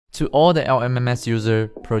To all the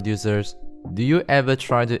LMMS producers, do you ever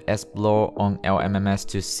try to explore on LMMS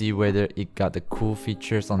to see whether it got the cool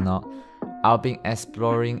features or not? I've been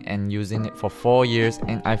exploring and using it for 4 years,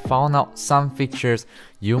 and I found out some features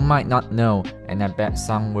you might not know, and I bet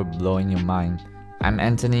some will blow in your mind. I'm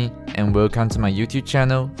Anthony, and welcome to my YouTube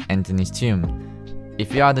channel, Anthony's Tune.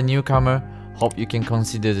 If you are the newcomer, hope you can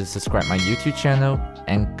consider to subscribe my YouTube channel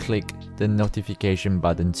and click the notification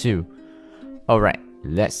button too. Alright,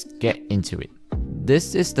 let's get into it.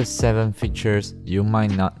 This is the 7 features you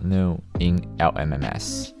might not know in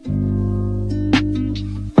LMMS.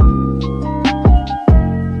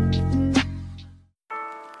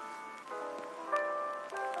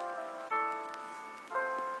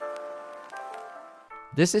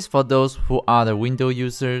 This is for those who are the Windows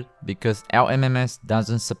users because LMMS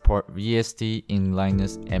doesn't support VST in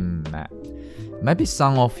Linux and Mac. Maybe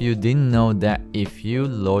some of you didn't know that if you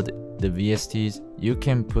load the VSTs, you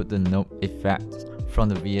can put the note effect from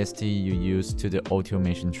the VST you use to the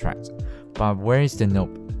automation tracks. But where is the note?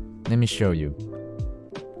 Let me show you.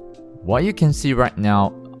 What you can see right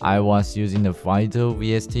now, I was using the Vital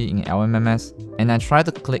VST in LMMS and I tried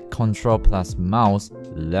to click Ctrl plus mouse,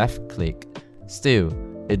 left click. Still,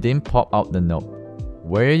 it didn't pop out the note.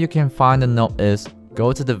 Where you can find the note is,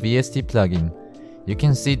 go to the VST plugin. You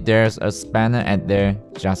can see there's a spanner at there,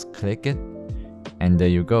 just click it, and there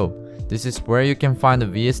you go. This is where you can find the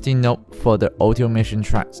VST note for the automation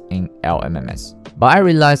tracks in LMMS. But I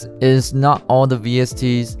realized it's not all the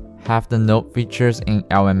VSTs have the note features in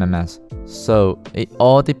LMMS, so it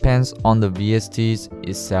all depends on the VSTs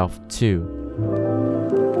itself too.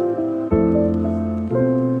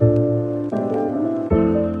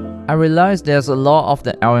 I realized there's a lot of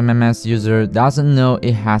the LMMS user doesn't know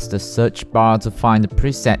it has the search bar to find the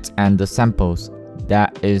presets and the samples.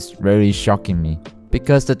 That is really shocking me.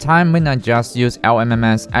 Because the time when I just used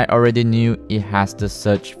LMMS, I already knew it has the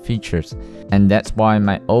search features. And that's why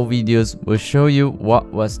my old videos will show you what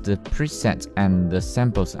was the presets and the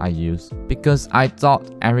samples I used. Because I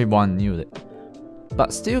thought everyone knew it.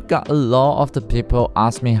 But still got a lot of the people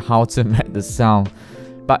ask me how to make the sound.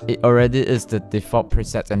 But it already is the default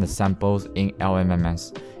presets and the samples in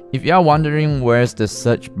LMMS. If you are wondering where the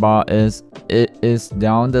search bar is, it is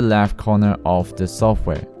down the left corner of the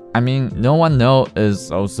software. I mean, no one knows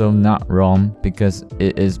is also not wrong because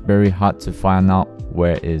it is very hard to find out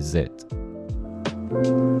where is it.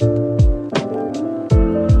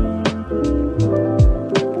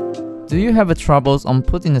 Do you have troubles on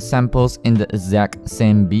putting the samples in the exact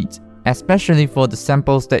same beat? Especially for the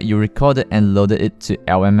samples that you recorded and loaded it to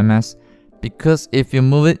LMMS, because if you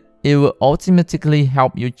move it, it will automatically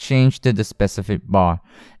help you change to the specific bar.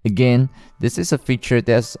 Again, this is a feature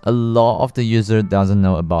that a lot of the user doesn't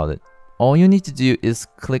know about it. All you need to do is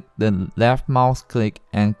click the left mouse click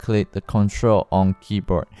and click the Ctrl on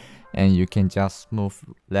keyboard, and you can just move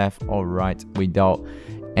left or right without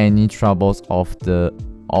any troubles of the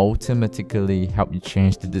automatically help you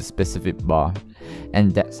change to the specific bar.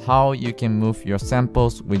 And that's how you can move your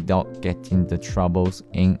samples without getting the troubles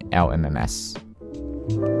in LMMS.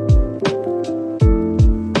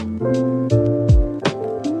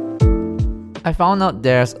 I found out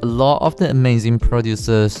there's a lot of the amazing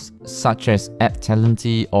producers such as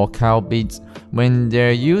Talenti or Kyle Beats. When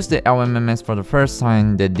they use the LMMS for the first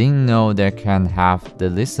time, they didn't know they can have the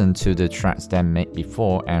listen to the tracks they made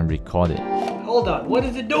before and record it. Hold on, what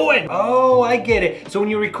is it doing? Oh, I get it. So when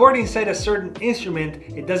you're recording inside a certain instrument,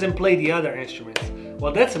 it doesn't play the other instruments.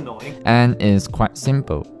 Well, that's annoying. And it's quite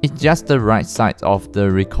simple. It's just the right side of the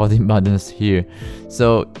recording buttons here.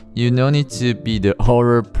 So you no need to be the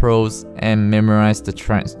horror pros and memorize the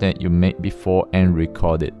tracks that you made before and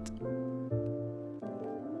record it.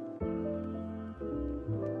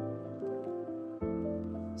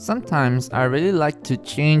 Sometimes I really like to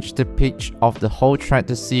change the pitch of the whole track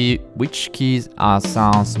to see which keys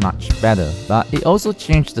sounds much better, but it also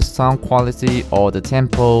changes the sound quality or the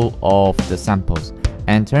tempo of the samples,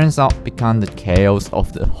 and turns out become the chaos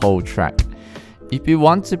of the whole track. If you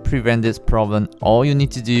want to prevent this problem, all you need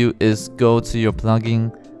to do is go to your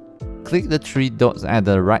plugin, click the 3 dots at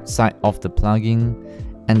the right side of the plugin,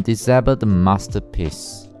 and disable the master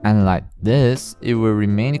piece. And like this, it will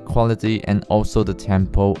remain the quality and also the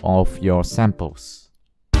tempo of your samples.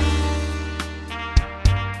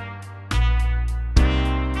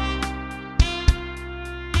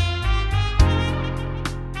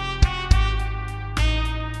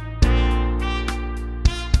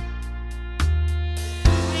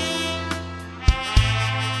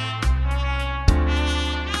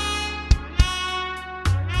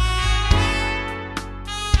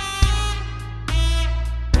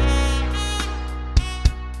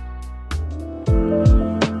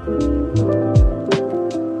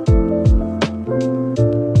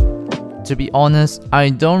 To be honest, I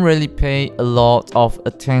don't really pay a lot of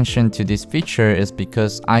attention to this feature is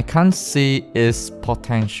because I can't see its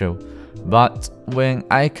potential. But when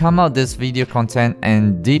I come out this video content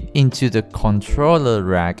and deep into the controller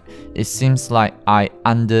rack, it seems like I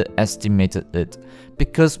underestimated it.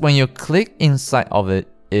 Because when you click inside of it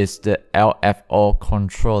is the LFO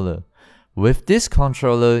controller. With this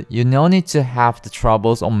controller, you no need to have the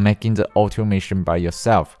troubles on making the automation by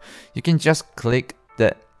yourself. You can just click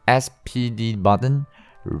the SPD button,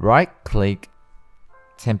 right click,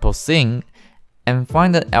 tempo sync, and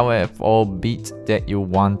find the LFO beat that you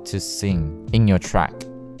want to sing in your track.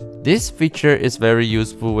 This feature is very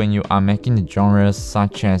useful when you are making the genres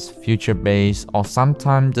such as future bass or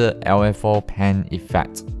sometimes the LFO pan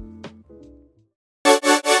effect.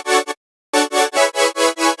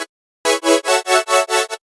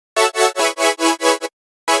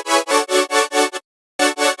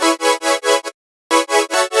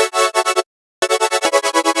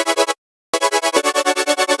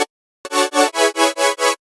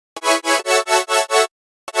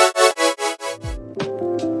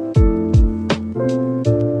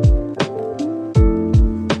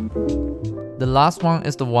 The last one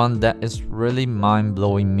is the one that is really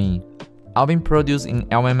mind-blowing me. I've been producing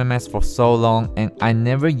LMMS for so long and I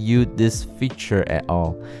never used this feature at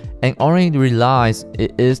all, and only realized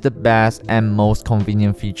it is the best and most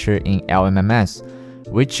convenient feature in LMMS,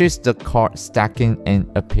 which is the chord stacking and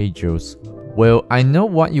arpeggios. Well, I know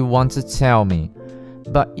what you want to tell me,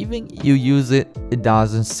 but even you use it, it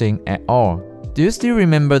doesn't sing at all. Do you still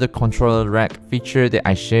remember the controller rack feature that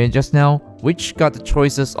I shared just now, which got the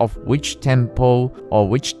choices of which tempo or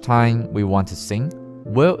which time we want to sing?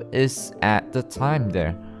 Well, it's at the time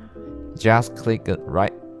there. Just click the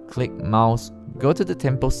right click mouse, go to the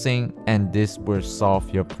tempo sync, and this will solve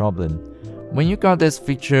your problem. When you got this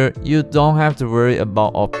feature, you don't have to worry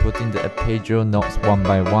about putting the arpeggio notes one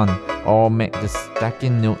by one or make the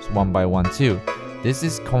stacking notes one by one too. This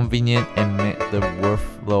is convenient and make the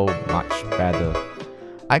workflow much better.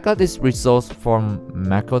 I got this resource from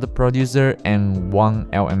MacoTheProducer and One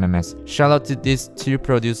LMMS. Shout out to these two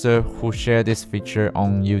producers who share this feature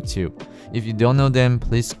on YouTube. If you don't know them,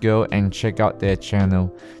 please go and check out their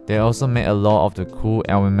channel. They also make a lot of the cool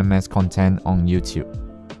LMMS content on YouTube.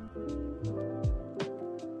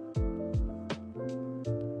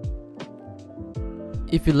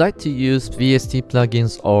 If you like to use VST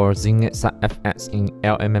plugins or Zinnet/FX in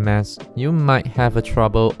LMMS, you might have a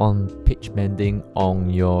trouble on pitch bending on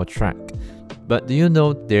your track. But do you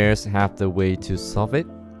know there's half the way to solve it?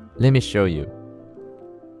 Let me show you.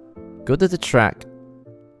 Go to the track,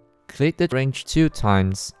 click the range 2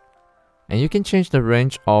 times, and you can change the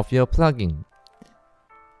range of your plugin.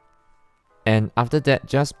 And after that,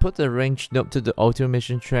 just put the range knob to the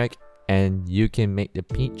automation track and you can make the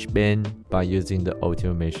pitch bend by using the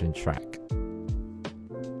automation track.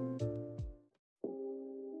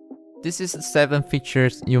 This is the 7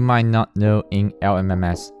 features you might not know in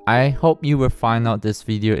LMMS. I hope you will find out this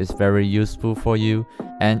video is very useful for you,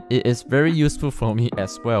 and it is very useful for me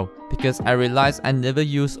as well, because I realized I never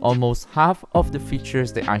used almost half of the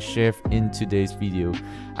features that I shared in today's video.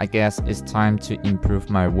 I guess it's time to improve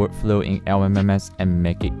my workflow in LMMS and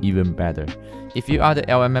make it even better. If you are the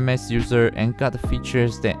LMMS user and got the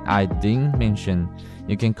features that I didn't mention,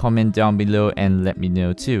 you can comment down below and let me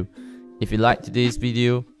know too. If you liked today's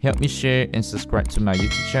video, help me share and subscribe to my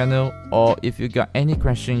YouTube channel, or if you got any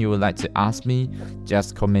question you would like to ask me,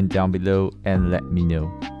 just comment down below and let me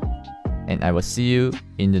know. And I will see you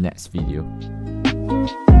in the next video.